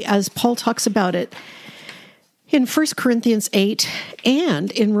 especially as Paul talks about it in 1 Corinthians 8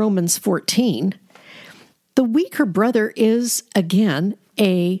 and in Romans 14, the weaker brother is, again,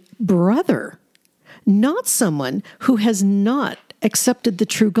 a brother, not someone who has not accepted the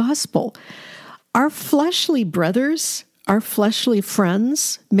true gospel. Our fleshly brothers our fleshly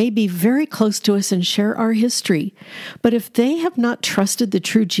friends may be very close to us and share our history, but if they have not trusted the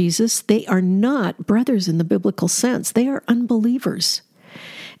true Jesus, they are not brothers in the biblical sense. They are unbelievers.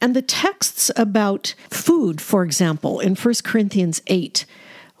 And the texts about food, for example, in 1 Corinthians 8,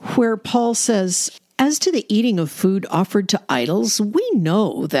 where Paul says, "As to the eating of food offered to idols, we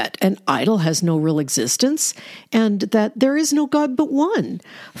know that an idol has no real existence and that there is no God but one.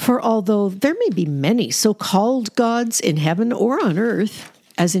 For although there may be many so-called gods in heaven or on earth,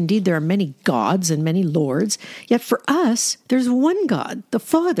 as indeed there are many gods and many lords, yet for us there's one God, the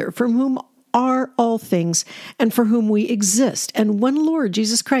Father, from whom are all things and for whom we exist, and one Lord,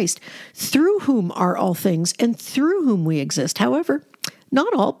 Jesus Christ, through whom are all things and through whom we exist. However,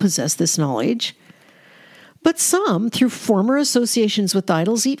 not all possess this knowledge. But some, through former associations with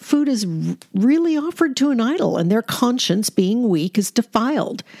idols, eat food as really offered to an idol, and their conscience, being weak, is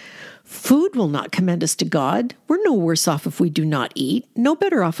defiled. Food will not commend us to God. We're no worse off if we do not eat, no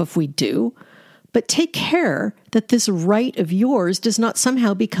better off if we do. But take care that this right of yours does not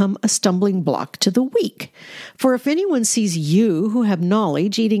somehow become a stumbling block to the weak. For if anyone sees you, who have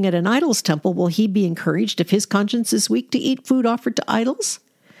knowledge, eating at an idol's temple, will he be encouraged if his conscience is weak to eat food offered to idols?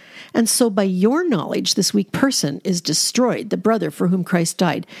 And so by your knowledge, this weak person is destroyed, the brother for whom Christ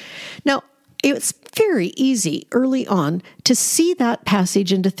died." Now, it's very easy early on to see that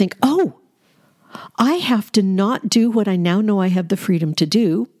passage and to think, oh, I have to not do what I now know I have the freedom to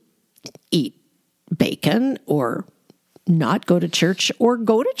do, eat bacon or not go to church or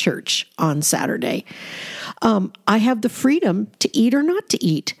go to church on Saturday. I have the freedom to eat or not to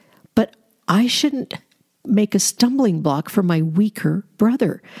eat, but I shouldn't make a stumbling block for my weaker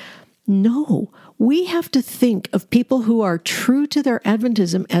brother. No, we have to think of people who are true to their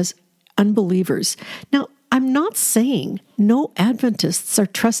Adventism as unbelievers. Now, I'm not saying no Adventists are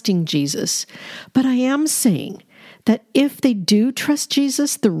trusting Jesus, but I am saying that if they do trust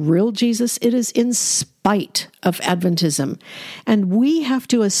Jesus, the real Jesus, it is in spite of Adventism. And we have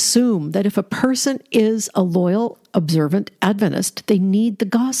to assume that if a person is a loyal, observant Adventist, they need the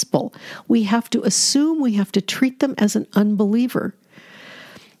gospel. We have to assume, we have to treat them as an unbeliever.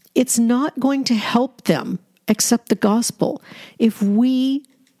 It's not going to help them accept the gospel if we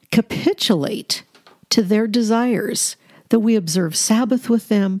capitulate to their desires, that we observe Sabbath with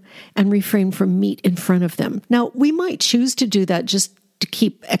them and refrain from meat in front of them. Now, we might choose to do that just to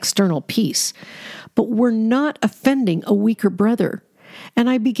keep external peace, but we're not offending a weaker brother. And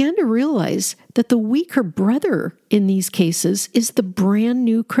I began to realize that the weaker brother in these cases is the brand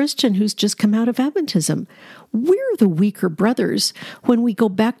new Christian who's just come out of Adventism. We're the weaker brothers when we go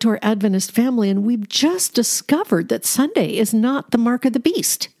back to our Adventist family and we've just discovered that Sunday is not the mark of the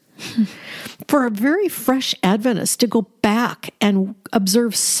beast. For a very fresh Adventist to go back and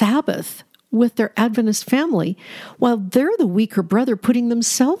observe Sabbath with their Adventist family while they're the weaker brother putting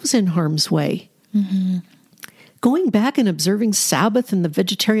themselves in harm's way. Mm-hmm. Going back and observing Sabbath and the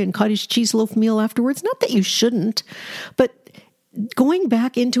vegetarian cottage cheese loaf meal afterwards, not that you shouldn't, but going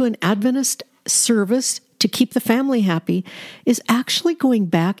back into an Adventist service to keep the family happy is actually going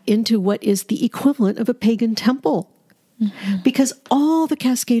back into what is the equivalent of a pagan temple. Mm-hmm. Because all the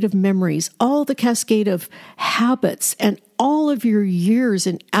cascade of memories, all the cascade of habits, and all of your years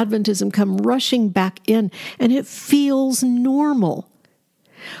in Adventism come rushing back in, and it feels normal.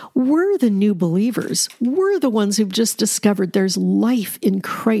 We're the new believers. We're the ones who've just discovered there's life in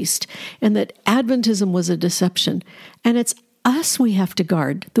Christ and that Adventism was a deception. And it's us we have to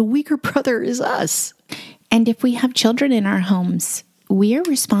guard. The weaker brother is us. And if we have children in our homes, we are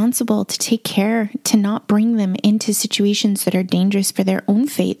responsible to take care to not bring them into situations that are dangerous for their own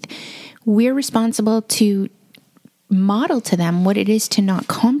faith. We're responsible to model to them what it is to not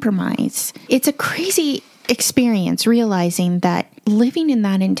compromise. It's a crazy experience realizing that living in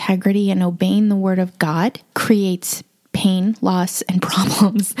that integrity and obeying the word of God creates pain, loss, and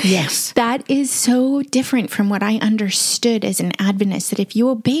problems. Yes. That is so different from what I understood as an Adventist, that if you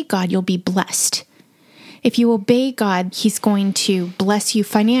obey God, you'll be blessed. If you obey God, He's going to bless you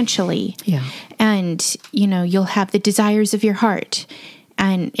financially. Yeah. And, you'll have the desires of your heart.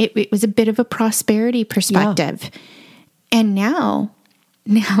 And it was a bit of a prosperity perspective. Yeah. And now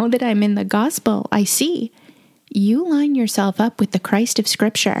that I'm in the gospel, I see you line yourself up with the Christ of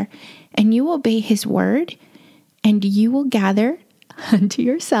Scripture and you obey His word and you will gather unto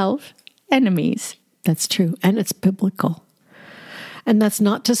yourself enemies. That's true. And it's biblical. And that's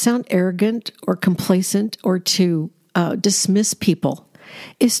not to sound arrogant or complacent or to dismiss people.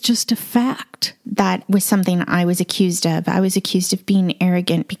 It's just a fact. That was something I was accused of. I was accused of being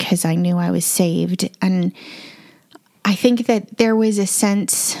arrogant because I knew I was saved. And I think that there was a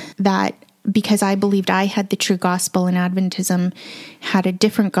sense that because I believed I had the true gospel and Adventism had a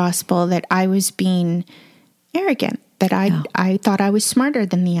different gospel, that I was being arrogant, that I thought I was smarter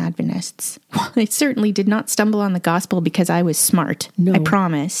than the Adventists. Well, I certainly did not stumble on the gospel because I was smart. No. I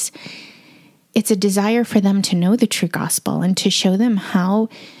promise. It's a desire for them to know the true gospel and to show them how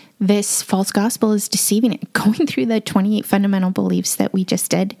this false gospel is deceiving it. Going through the 28 fundamental beliefs that we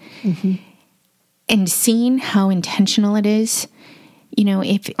just did, and seeing how intentional it is. You know,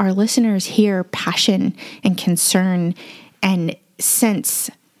 if our listeners hear passion and concern and sense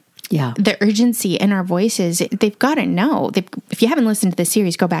the urgency in our voices, they've got to know. If you haven't listened to the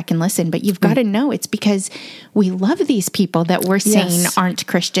series, go back and listen. But you've got to know it's because we love these people that we're saying aren't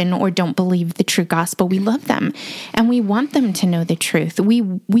Christian or don't believe the true gospel. We love them, and we want them to know the truth. We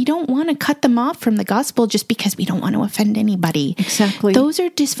don't want to cut them off from the gospel just because we don't want to offend anybody. Exactly. Those are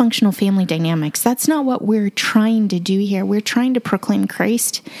dysfunctional family dynamics. That's not what we're trying to do here. We're trying to proclaim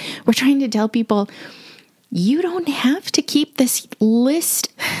Christ. We're trying to tell people, you don't have to keep this list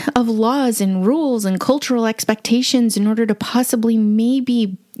of laws and rules and cultural expectations in order to possibly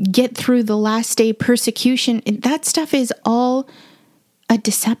maybe get through the last day persecution. That stuff is all a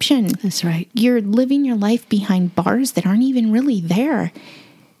deception. That's right. You're living your life behind bars that aren't even really there.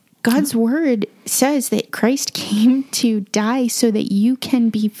 God's word says that Christ came to die so that you can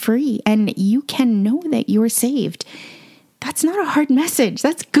be free and you can know that you're saved. That's not a hard message.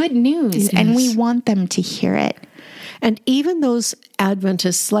 That's good news. And we want them to hear it. And even those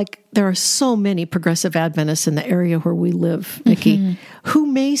Adventists, like there are so many progressive Adventists in the area where we live, Nikki, who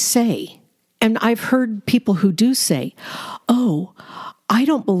may say, and I've heard people who do say, oh, I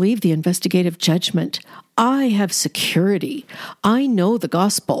don't believe the investigative judgment. I have security. I know the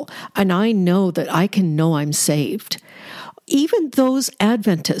gospel, and I know that I can know I'm saved. Even those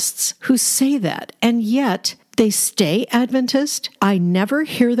Adventists who say that, and yet they stay Adventist, I never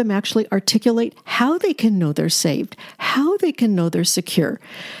hear them actually articulate how they can know they're saved, how they can know they're secure.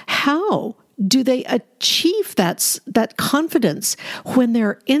 How do they achieve that confidence when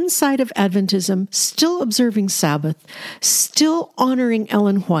they're inside of Adventism, still observing Sabbath, still honoring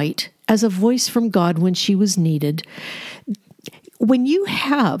Ellen White as a voice from God when she was needed? When you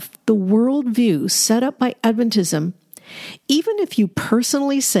have the worldview set up by Adventism, even if you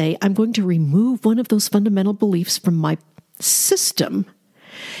personally say, I'm going to remove one of those fundamental beliefs from my system,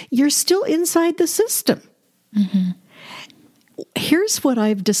 you're still inside the system. Here's what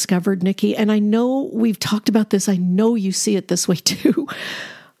I've discovered, Nikki, and I know we've talked about this. I know you see it this way too.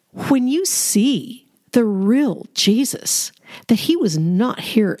 When you see the real Jesus, that he was not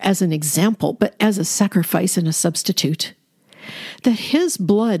here as an example, but as a sacrifice and a substitute, that his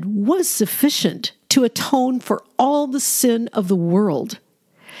blood was sufficient to atone for all the sin of the world,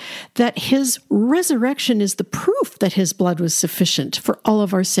 that his resurrection is the proof that his blood was sufficient for all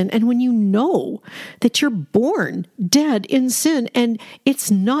of our sin. And when you know that you're born dead in sin, and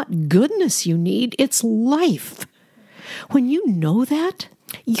it's not goodness you need, it's life. When you know that,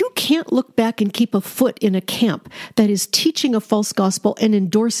 you can't look back and keep a foot in a camp that is teaching a false gospel and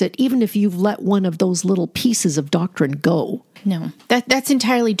endorse it, even if you've let one of those little pieces of doctrine go. No, that's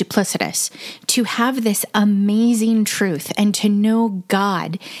entirely duplicitous. To have this amazing truth and to know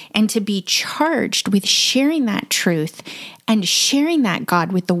God and to be charged with sharing that truth and sharing that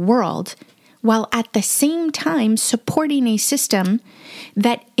God with the world, while at the same time supporting a system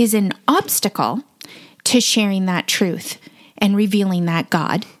that is an obstacle to sharing that truth and revealing that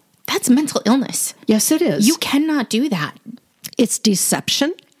God, that's mental illness. Yes, it is. You cannot do that. It's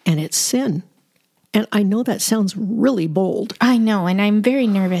deception and it's sin. And I know that sounds really bold. I know, and I'm very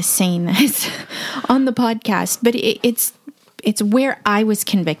nervous saying this on the podcast, but it's where I was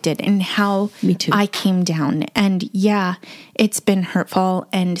convicted and how I came down. And yeah, it's been hurtful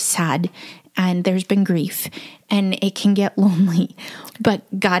and sad, and there's been grief, and it can get lonely.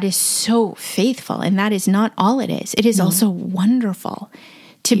 But God is so faithful, and that is not all it is. It is also wonderful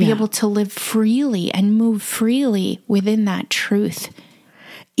to be able to live freely and move freely within that truth.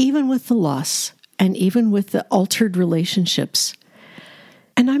 Even with the loss, and even with the altered relationships.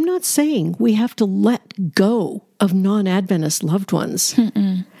 And I'm not saying we have to let go of non-Adventist loved ones.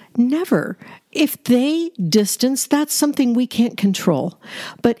 Never. If they distance, that's something we can't control.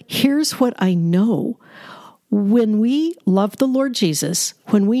 But here's what I know. When we love the Lord Jesus,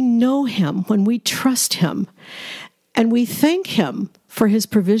 when we know him, when we trust him, and we thank him for his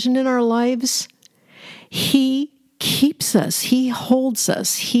provision in our lives, he keeps us, he holds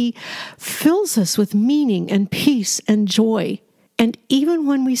us, he fills us with meaning and peace and joy. And even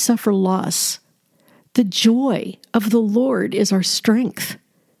when we suffer loss, the joy of the Lord is our strength,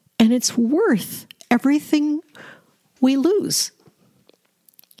 and it's worth everything we lose.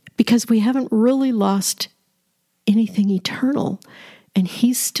 because we haven't really lost anything eternal, and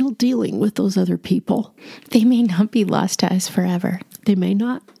he's still dealing with those other people. They may not be lost to us forever. They may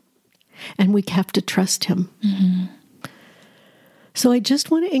not, and we have to trust him. Mm-hmm. So I just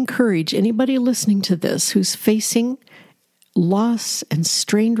want to encourage anybody listening to this who's facing loss and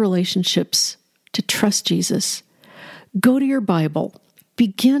strained relationships to trust Jesus. Go to your Bible.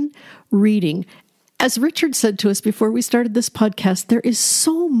 Begin reading. As Richard said to us before we started this podcast, there is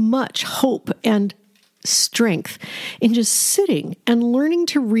so much hope and strength in just sitting and learning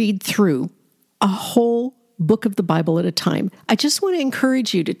to read through a whole book of the Bible at a time. I just want to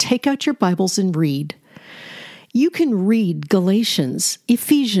encourage you to take out your Bibles and read. You can read Galatians,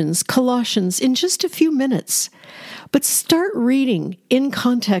 Ephesians, Colossians in just a few minutes, but start reading in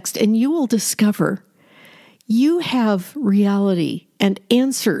context and you will discover you have reality and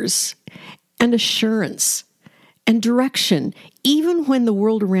answers and assurance and direction, even when the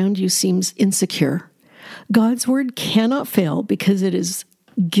world around you seems insecure. God's word cannot fail because it is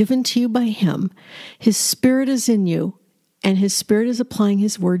given to you by him. His Spirit is in you, and his Spirit is applying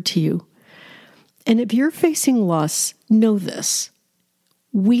his word to you. And if you're facing loss, know this.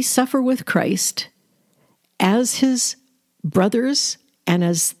 We suffer with Christ as his brothers and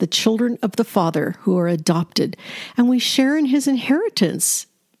as the children of the Father who are adopted, and we share in his inheritance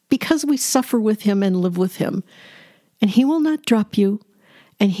because we suffer with him and live with him. And he will not drop you,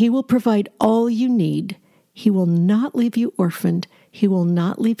 and he will provide all you need. He will not leave you orphaned. He will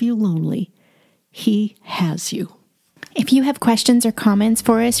not leave you lonely. He has you. If you have questions or comments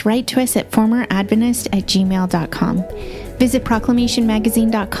for us, write to us at formeradventist@gmail.com. Visit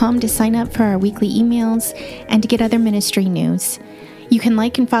proclamationmagazine.com to sign up for our weekly emails and to get other ministry news. You can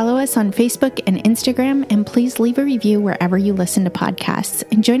like and follow us on Facebook and Instagram, and please leave a review wherever you listen to podcasts.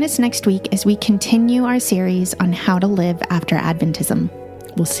 And join us next week as we continue our series on how to live after Adventism.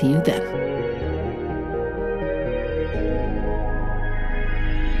 We'll see you then.